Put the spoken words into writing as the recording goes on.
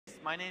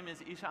My name is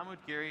Hicham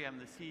Oudghiri. I'm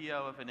the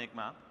CEO of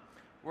Engima.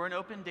 We're an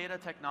open data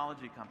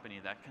technology company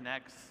that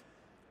connects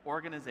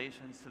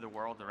organizations to the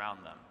world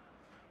around them.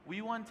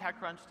 We won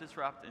TechCrunch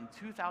Disrupt in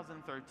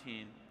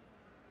 2013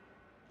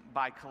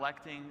 by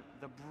collecting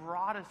the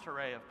broadest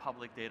array of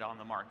public data on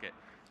the market.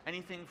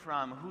 Anything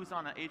from who's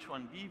on an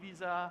H-1B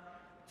visa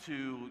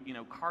to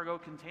cargo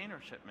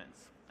container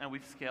shipments. And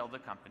we've scaled the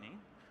company.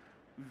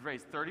 We've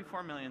raised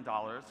 $34 million,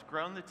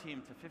 grown the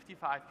team to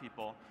 55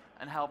 people,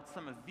 and helped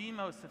some of the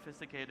most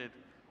sophisticated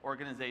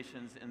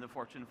organizations in the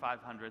Fortune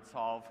 500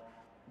 solve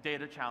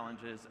data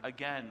challenges,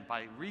 again,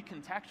 by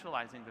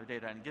recontextualizing their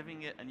data and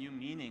giving it a new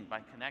meaning by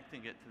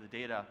connecting it to the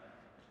data,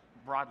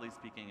 broadly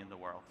speaking, in the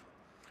world.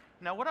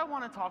 Now, what I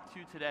want to talk to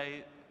you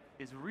today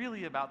is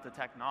really about the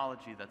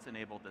technology that's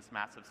enabled this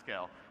massive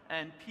scale.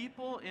 And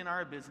people in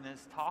our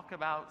business talk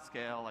about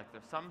scale like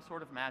there's some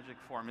sort of magic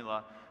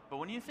formula, but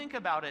when you think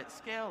about it,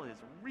 scale is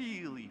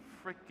really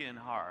freaking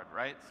hard,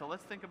 right? So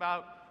let's think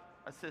about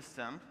a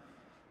system.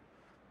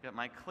 Get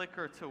my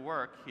clicker to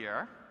work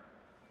here.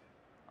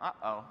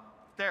 Uh-oh,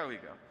 there we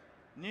go.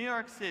 New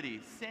York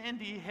City,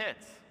 Sandy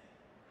hits.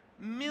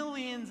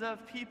 Millions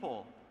of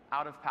people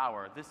out of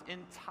power. This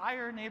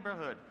entire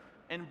neighborhood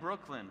in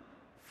Brooklyn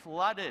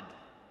flooded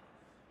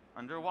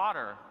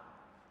underwater.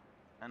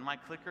 And my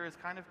clicker is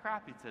kind of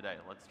crappy today.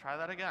 Let's try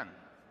that again.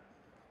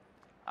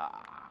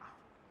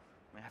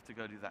 I have to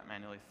go do that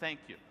manually.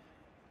 Thank you.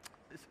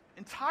 This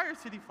entire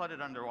city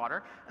flooded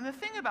underwater. And the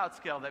thing about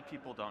scale that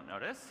people don't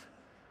notice,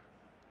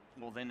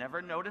 well, they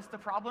never notice the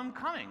problem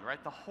coming,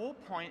 right? The whole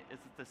point is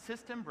that the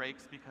system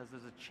breaks because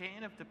there's a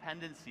chain of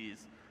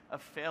dependencies,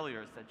 of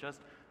failures that just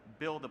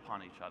build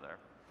upon each other.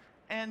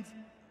 And,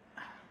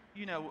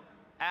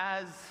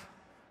 as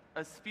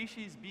a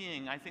species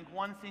being, I think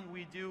one thing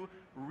we do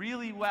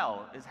really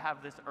well is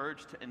have this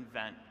urge to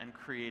invent and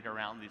create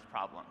around these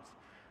problems.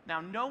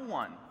 Now, no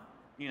one,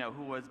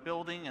 who was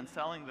building and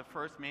selling the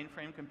first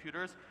mainframe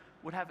computers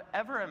would have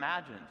ever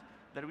imagined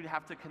that we'd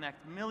have to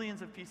connect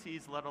millions of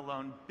PCs, let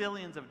alone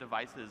billions of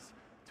devices,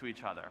 to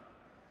each other,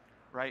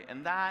 right?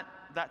 And that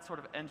sort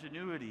of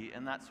ingenuity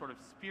and that sort of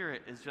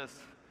spirit is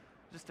just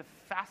a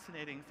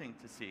fascinating thing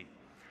to see.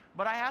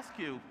 But I ask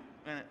you,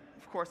 and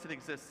of course it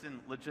exists in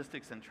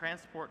logistics and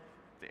transport,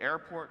 the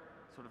airport,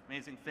 sort of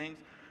amazing things,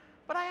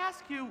 but I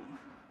ask you,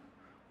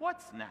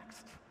 what's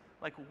next?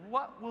 Like,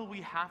 what will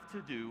we have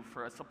to do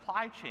for a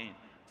supply chain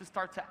to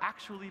start to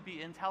actually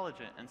be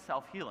intelligent and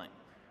self-healing?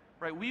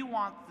 Right? We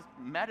want this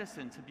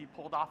medicine to be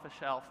pulled off a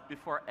shelf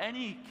before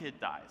any kid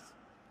dies,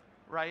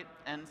 right?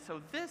 And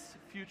so this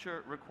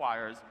future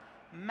requires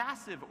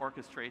massive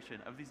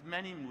orchestration of these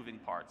many moving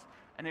parts,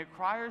 and it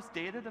requires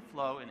data to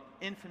flow in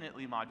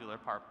infinitely modular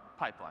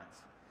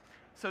pipelines.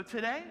 So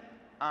today,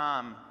 if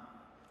I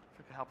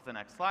could help with the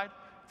next slide,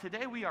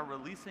 today we are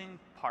releasing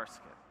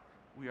Parsekit.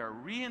 We are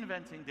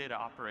reinventing data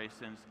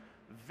operations,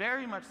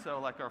 very much so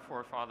like our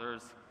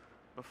forefathers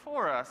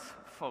before us,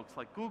 folks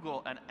like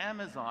Google and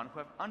Amazon, who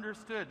have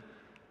understood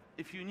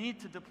if you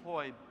need to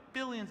deploy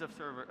millions of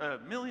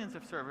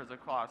servers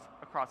across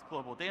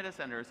global data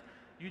centers,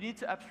 you need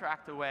to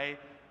abstract away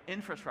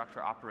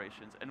infrastructure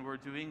operations, and we're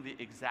doing the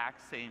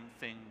exact same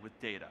thing with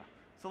data.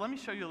 So let me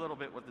show you a little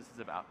bit what this is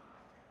about.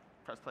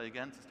 Press play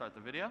again to start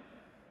the video.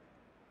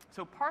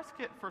 So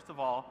Parsekit, first of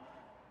all,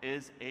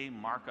 is a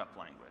markup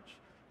language.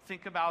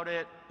 Think about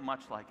it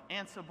much like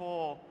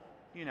Ansible,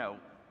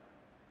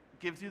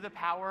 gives you the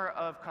power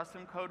of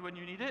custom code when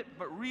you need it,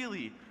 but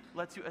really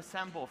lets you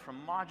assemble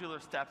from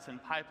modular steps and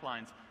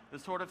pipelines the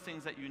sort of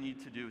things that you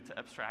need to do to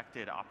abstract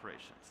data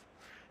operations.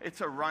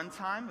 It's a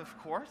runtime, of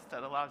course,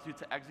 that allows you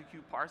to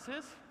execute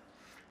parses,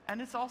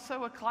 and it's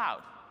also a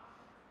cloud,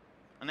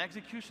 an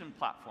execution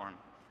platform,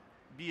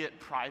 be it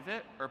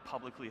private or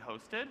publicly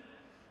hosted,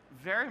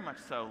 very much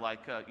so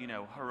like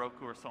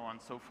Heroku or so on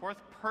and so forth,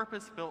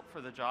 purpose-built for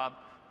the job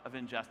of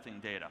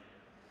ingesting data.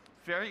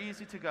 Very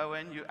easy to go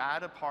in, you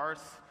add a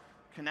parse,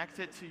 connect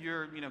it to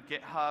your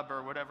GitHub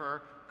or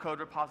whatever code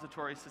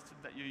repository system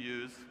that you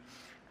use.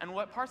 And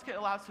what Parsekit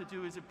allows to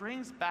do is it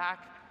brings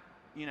back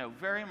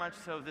very much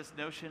so this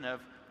notion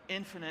of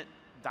infinite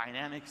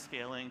dynamic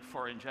scaling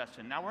for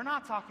ingestion. Now, we're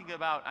not talking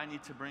about I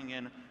need to bring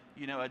in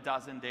a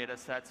dozen data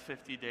sets,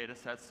 50 data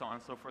sets, so on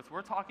and so forth.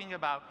 We're talking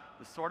about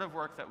the sort of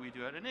work that we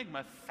do at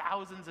Engima,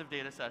 thousands of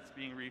data sets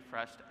being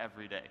refreshed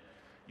every day.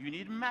 You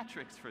need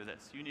metrics for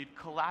this. You need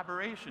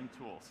collaboration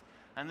tools.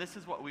 And this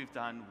is what we've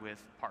done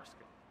with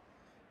Parsekit.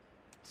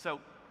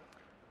 So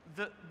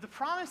the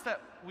promise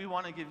that we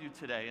want to give you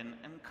today, and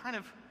kind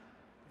of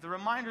the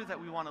reminder that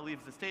we want to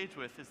leave the stage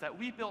with, is that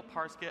we built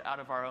Parsekit out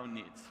of our own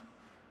needs.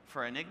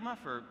 For Engima,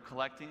 for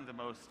collecting the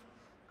most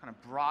kind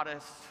of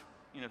broadest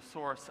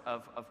source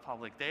of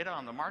public data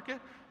on the market,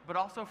 but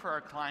also for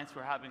our clients who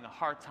are having a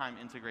hard time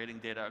integrating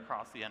data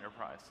across the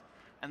enterprise.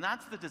 And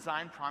that's the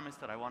design promise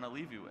that I want to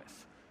leave you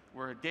with.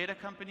 We're a data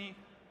company,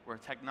 we're a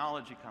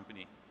technology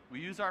company.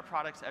 We use our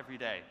products every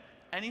day.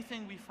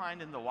 Anything we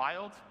find in the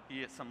wild,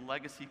 be it some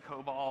legacy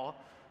COBOL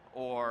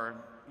or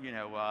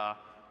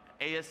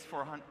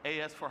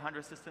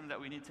AS400 system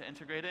that we need to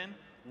integrate in,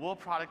 we'll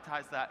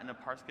productize that in a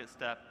Parsekit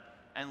step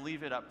and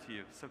leave it up to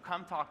you. So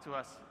come talk to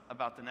us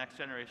about the next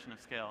generation of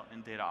scale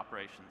in data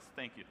operations.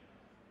 Thank you.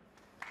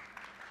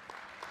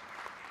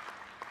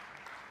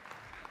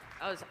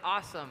 That was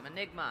awesome.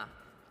 Enigma,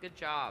 good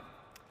job.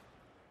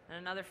 And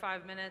another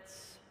 5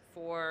 minutes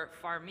for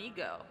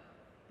Farmigo.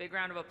 Big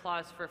round of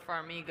applause for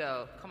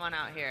Farmigo. Come on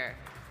out here.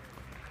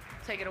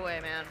 Take it away,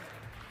 man.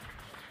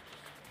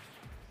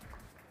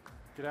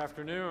 Good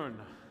afternoon.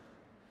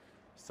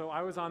 So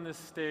I was on this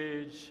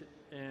stage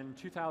in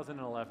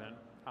 2011.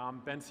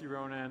 I'm Benzi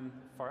Ronen,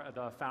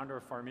 the founder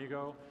of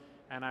Farmigo,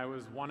 and I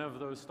was one of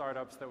those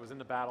startups that was in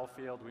the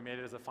battlefield. We made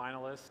it as a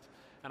finalist,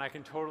 and I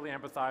can totally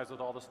empathize with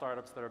all the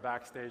startups that are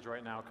backstage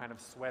right now, kind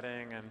of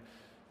sweating and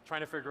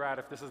trying to figure out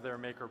if this is their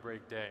make or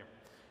break day.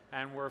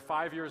 And we're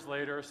 5 years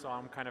later, so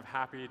I'm kind of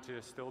happy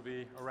to still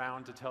be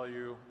around to tell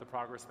you the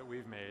progress that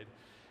we've made.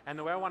 And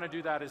the way I want to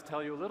do that is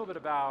tell you a little bit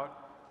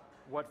about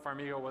what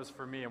Farmigo was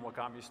for me and what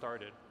got me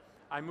started.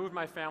 I moved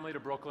my family to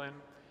Brooklyn,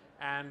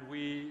 and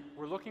we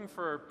were looking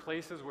for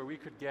places where we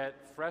could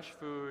get fresh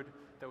food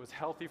that was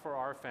healthy for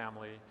our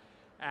family.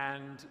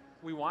 And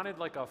we wanted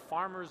like a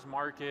farmer's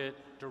market,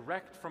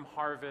 direct from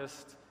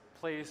harvest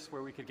place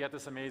where we could get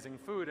this amazing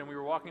food. And we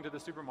were walking to the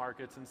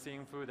supermarkets and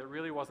seeing food that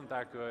really wasn't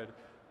that good,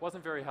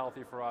 wasn't very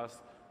healthy for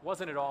us,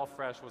 wasn't at all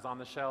fresh, was on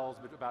the shelves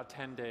for about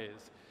 10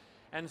 days.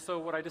 And so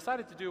what I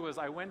decided to do was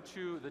I went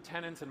to the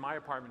tenants in my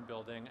apartment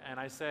building and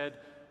I said,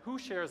 who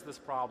shares this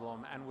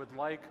problem and would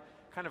like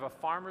kind of a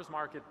farmer's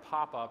market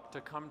pop-up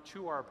to come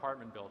to our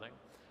apartment building?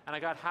 And I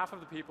got half of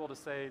the people to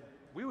say,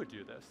 we would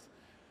do this.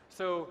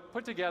 So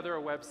put together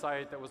a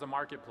website that was a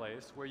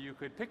marketplace where you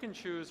could pick and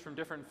choose from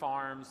different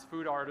farms,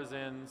 food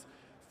artisans,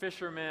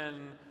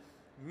 fishermen,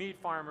 meat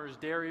farmers,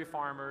 dairy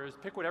farmers,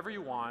 pick whatever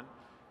you want.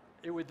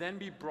 It would then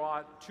be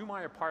brought to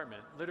my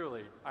apartment.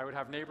 Literally, I would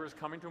have neighbors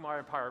coming to my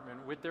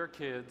apartment with their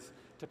kids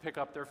to pick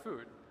up their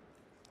food.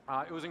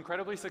 It was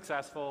incredibly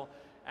successful,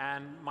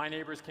 and my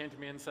neighbors came to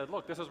me and said,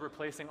 look, this is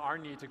replacing our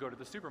need to go to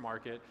the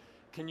supermarket.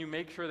 Can you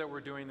make sure that we're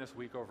doing this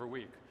week over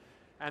week?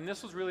 And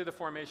this was really the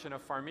formation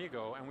of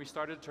Farmigo, and we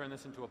started to turn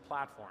this into a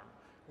platform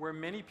where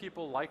many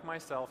people like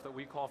myself that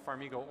we call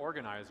Farmigo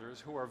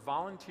organizers, who are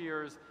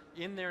volunteers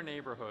in their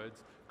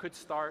neighborhoods, could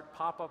start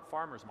pop-up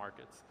farmers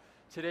markets.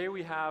 Today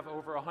we have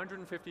over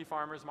 150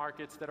 farmers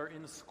markets that are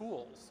in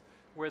schools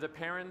where the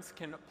parents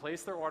can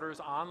place their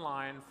orders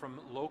online from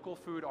local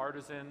food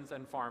artisans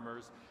and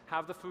farmers,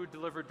 have the food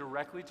delivered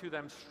directly to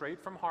them straight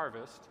from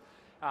harvest,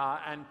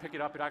 and pick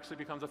it up. It actually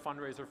becomes a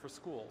fundraiser for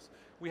schools.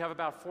 We have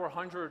about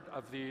 400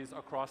 of these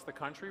across the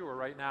country. We're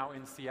right now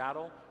in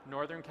Seattle,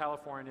 Northern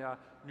California,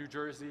 New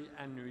Jersey,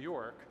 and New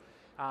York.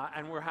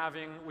 And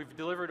we've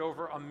delivered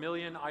over 1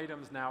 million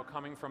items now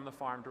coming from the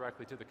farm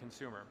directly to the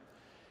consumer.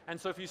 And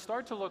so if you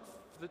start to look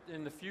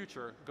in the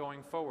future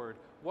going forward,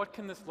 what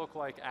can this look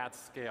like at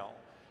scale?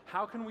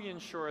 How can we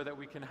ensure that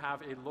we can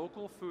have a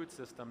local food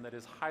system that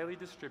is highly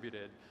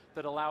distributed,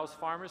 that allows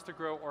farmers to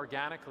grow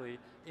organically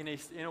in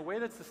a way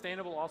that's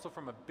sustainable also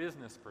from a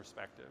business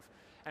perspective?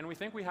 And we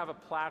think we have a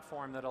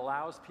platform that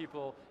allows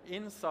people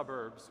in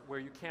suburbs where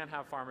you can't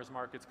have farmers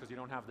markets because you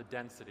don't have the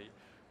density,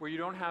 where you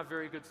don't have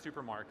very good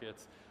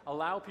supermarkets,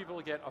 allow people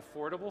to get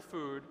affordable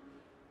food,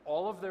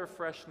 all of their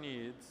fresh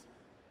needs,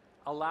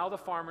 allow the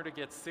farmer to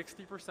get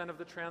 60% of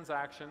the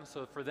transaction,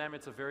 so for them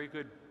it's a very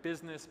good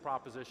business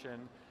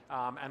proposition,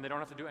 and they don't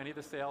have to do any of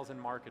the sales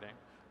and marketing,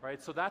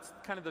 right? So that's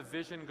kind of the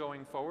vision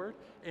going forward.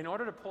 In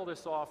order to pull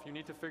this off, you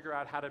need to figure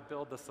out how to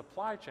build the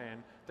supply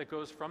chain that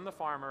goes from the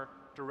farmer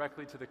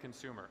directly to the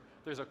consumer.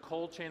 There's a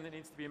cold chain that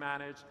needs to be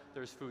managed,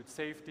 there's food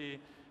safety,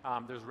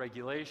 there's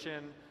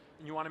regulation,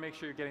 and you want to make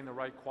sure you're getting the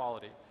right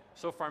quality.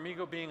 So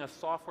Farmigo, being a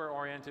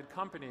software-oriented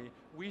company,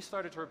 we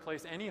started to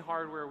replace any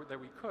hardware that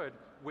we could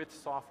with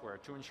software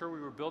to ensure we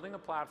were building a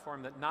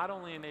platform that not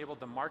only enabled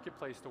the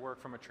marketplace to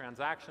work from a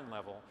transaction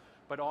level,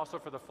 but also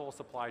for the full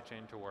supply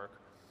chain to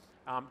work.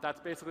 That's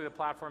basically the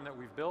platform that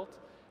we've built,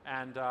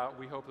 and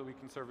we hope that we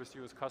can service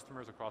you as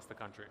customers across the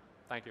country.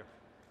 Thank you.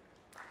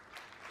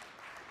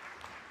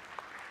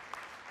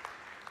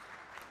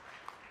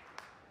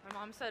 My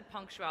mom said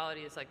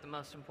punctuality is like the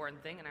most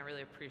important thing, and I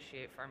really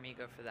appreciate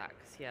Farmigo for that,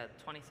 because he had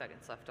 20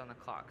 seconds left on the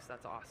clock, so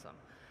that's awesome.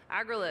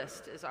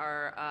 Agrilyst is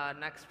our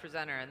next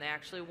presenter, and they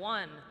actually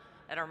won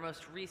at our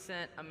most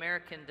recent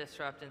American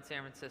Disrupt in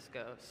San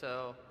Francisco.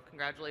 So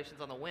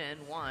congratulations on the win.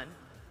 One.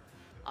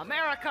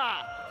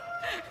 America!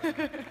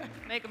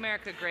 Make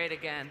America great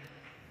again.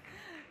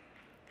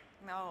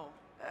 No.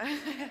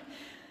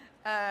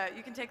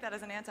 You can take that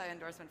as an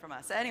anti-endorsement from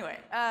us. Anyway,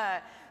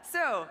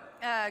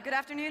 good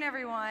afternoon,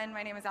 everyone.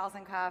 My name is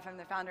Allison Kopf. I'm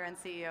the founder and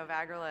CEO of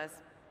Agrilyst.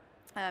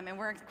 And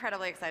we're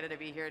incredibly excited to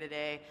be here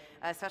today,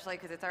 especially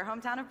because it's our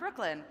hometown of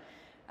Brooklyn.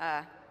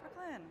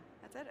 Brooklyn,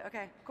 that's it?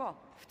 Okay, cool.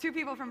 2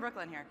 people from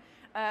Brooklyn here.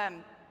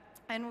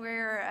 And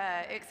we're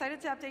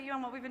excited to update you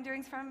on what we've been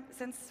doing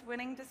since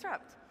winning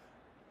Disrupt.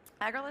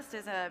 Agrilyst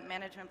is a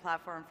management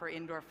platform for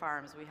indoor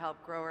farms. We help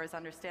growers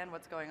understand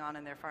what's going on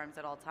in their farms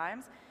at all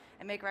times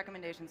and make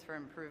recommendations for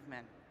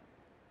improvement.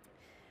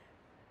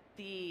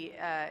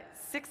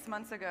 6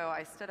 months ago,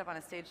 I stood up on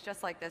a stage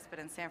just like this, but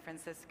in San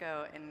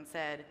Francisco, and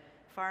said,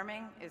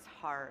 farming is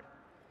hard.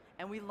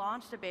 And we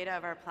launched a beta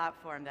of our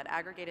platform that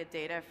aggregated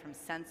data from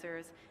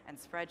sensors and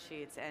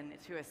spreadsheets and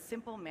to a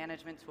simple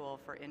management tool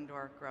for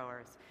indoor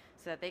growers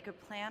so that they could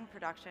plan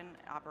production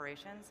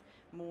operations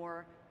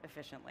more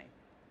efficiently.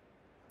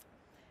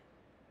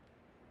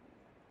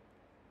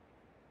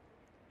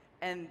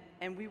 And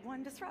we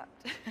won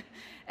Disrupt.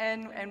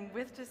 and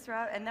with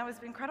Disrupt, and that was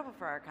incredible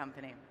for our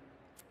company.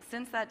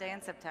 Since that day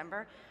in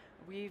September,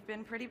 we've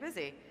been pretty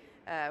busy.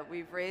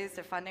 We've raised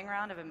a funding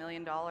round of $1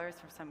 million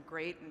from some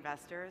great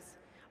investors.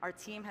 Our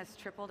team has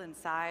tripled in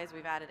size.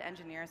 We've added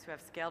engineers who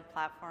have scaled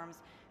platforms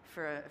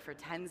for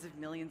tens of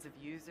millions of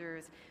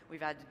users.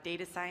 We've added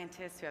data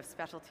scientists who have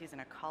specialties in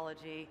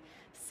ecology,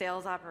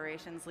 sales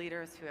operations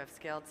leaders who have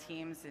scaled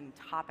teams in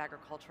top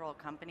agricultural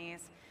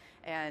companies,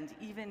 and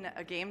even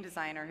a game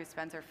designer who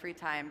spends her free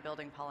time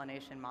building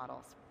pollination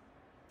models.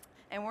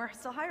 And we're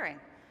still hiring.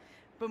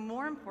 But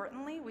more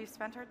importantly, we've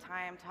spent our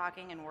time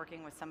talking and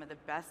working with some of the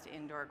best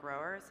indoor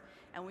growers,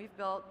 and we've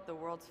built the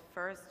world's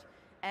first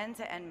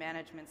end-to-end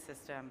management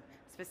system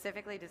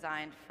specifically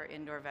designed for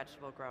indoor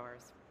vegetable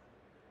growers.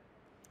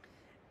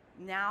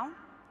 Now,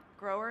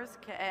 growers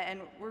can,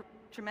 and we're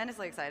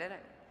tremendously excited,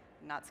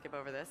 not skip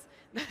over this,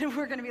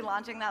 we're going to be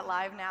launching that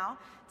live now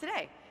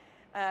today.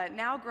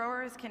 Now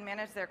growers can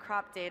manage their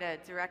crop data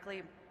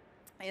directly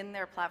in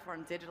their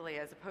platform digitally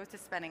as opposed to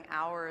spending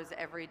hours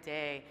every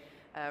day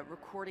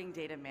recording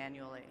data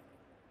manually.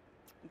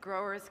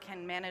 Growers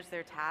can manage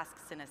their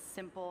tasks in a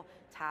simple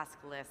task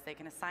list. They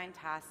can assign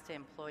tasks to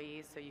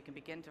employees so you can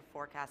begin to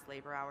forecast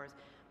labor hours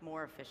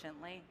more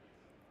efficiently.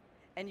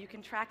 And you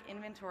can track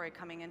inventory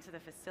coming into the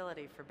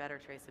facility for better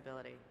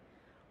traceability.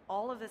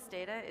 All of this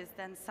data is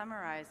then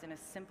summarized in a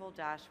simple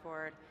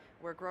dashboard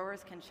where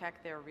growers can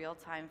check their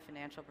real-time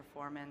financial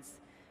performance,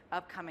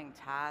 upcoming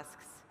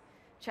tasks,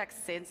 check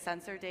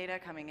sensor data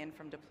coming in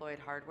from deployed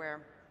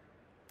hardware,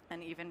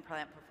 and even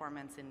plant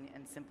performance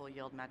in simple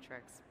yield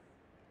metrics.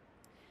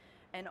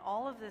 And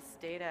all of this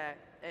data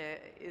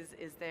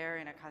is there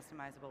in a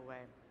customizable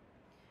way.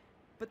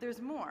 But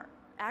there's more.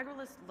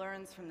 Agrilyst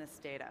learns from this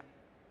data.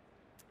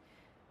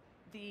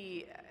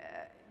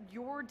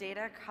 Your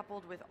data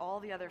coupled with all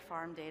the other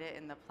farm data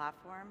in the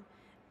platform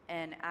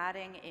and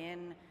adding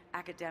in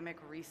academic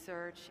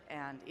research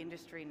and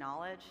industry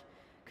knowledge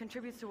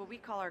contributes to what we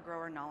call our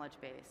grower knowledge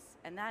base.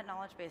 And that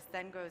knowledge base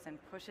then goes and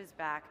pushes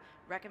back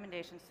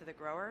recommendations to the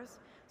growers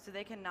so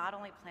they can not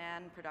only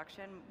plan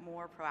production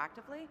more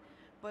proactively,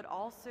 but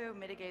also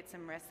mitigate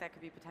some risks that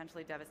could be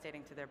potentially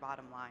devastating to their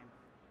bottom line.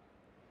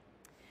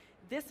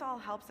 This all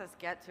helps us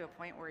get to a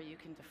point where you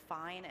can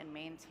define and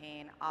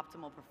maintain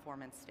optimal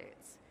performance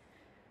states.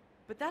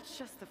 But that's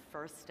just the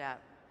first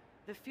step.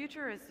 The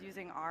future is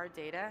using our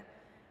data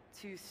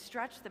to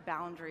stretch the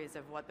boundaries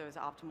of what those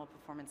optimal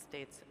performance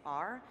states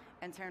are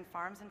and turn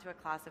farms into a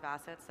class of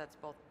assets that's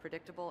both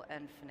predictable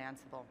and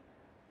financeable.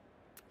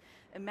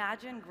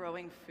 Imagine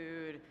growing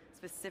food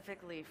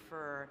specifically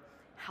for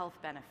health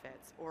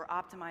benefits or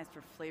optimized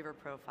for flavor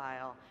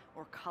profile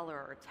or color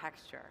or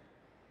texture.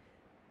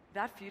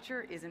 That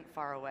future isn't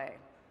far away.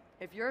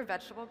 If you're a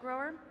vegetable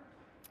grower,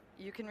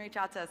 you can reach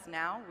out to us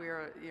now.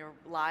 We're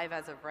live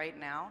as of right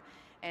now,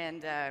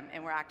 and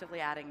we're actively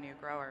adding new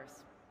growers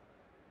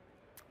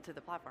to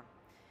the platform.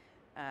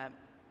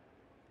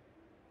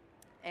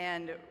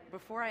 And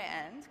before I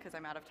end, because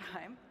I'm out of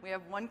time, we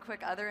have one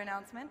quick other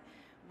announcement.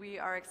 We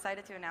are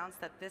excited to announce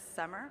that this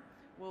summer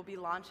we'll be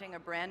launching a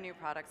brand new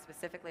product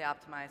specifically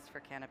optimized for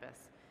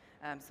cannabis.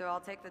 So I'll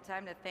take the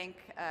time to thank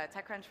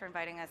TechCrunch for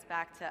inviting us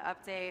back to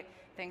update.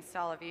 Thanks to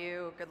all of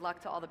you. Good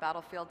luck to all the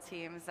Battlefield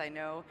teams. I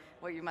know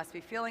what you must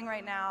be feeling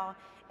right now.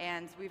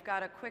 And we've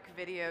got a quick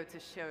video to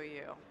show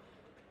you.